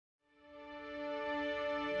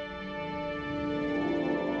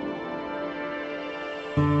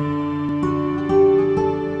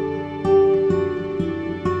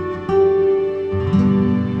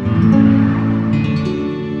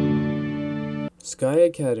Sky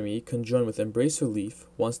Academy, conjoined with Embrace Relief,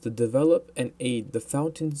 wants to develop and aid the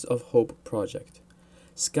Fountains of Hope project.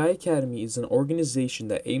 Sky Academy is an organization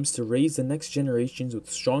that aims to raise the next generations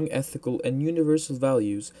with strong ethical and universal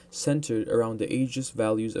values centered around the ageless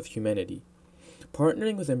values of humanity.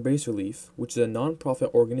 Partnering with Embrace Relief, which is a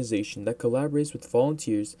non-profit organization that collaborates with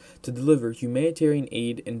volunteers to deliver humanitarian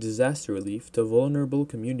aid and disaster relief to vulnerable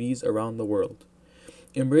communities around the world.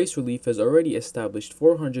 Embrace Relief has already established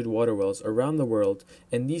 400 water wells around the world,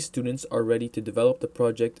 and these students are ready to develop the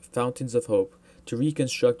project Fountains of Hope to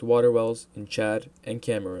reconstruct water wells in Chad and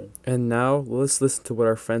Cameroon. And now, let's listen to what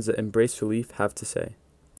our friends at Embrace Relief have to say.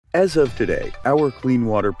 As of today, our Clean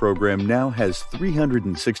Water program now has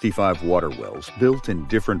 365 water wells built in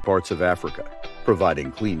different parts of Africa,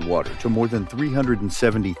 providing clean water to more than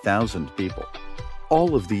 370,000 people.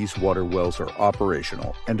 All of these water wells are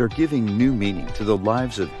operational and are giving new meaning to the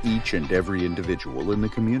lives of each and every individual in the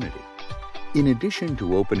community. In addition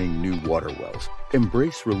to opening new water wells,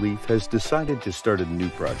 Embrace Relief has decided to start a new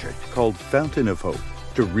project called Fountain of Hope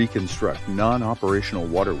to reconstruct non-operational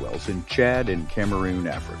water wells in Chad and Cameroon,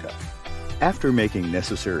 Africa. After making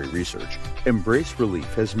necessary research, Embrace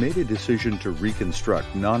Relief has made a decision to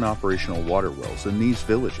reconstruct non-operational water wells in these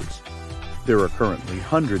villages. There are currently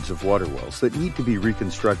hundreds of water wells that need to be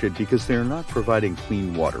reconstructed because they are not providing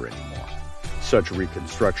clean water anymore. Such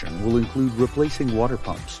reconstruction will include replacing water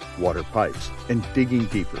pumps, water pipes, and digging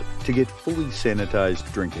deeper to get fully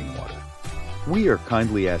sanitized drinking water. We are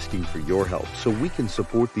kindly asking for your help so we can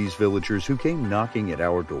support these villagers who came knocking at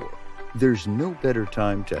our door. There's no better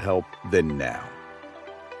time to help than now.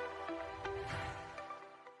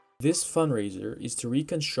 This fundraiser is to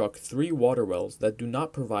reconstruct 3 water wells that do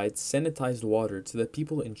not provide sanitized water to the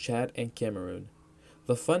people in Chad and Cameroon.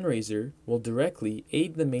 The fundraiser will directly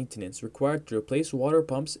aid the maintenance required to replace water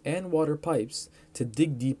pumps and water pipes to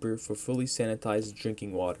dig deeper for fully sanitized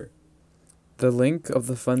drinking water. The link of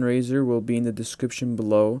the fundraiser will be in the description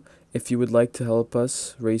below if you would like to help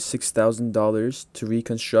us raise $6,000 to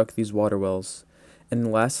reconstruct these water wells.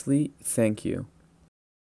 And lastly, thank you.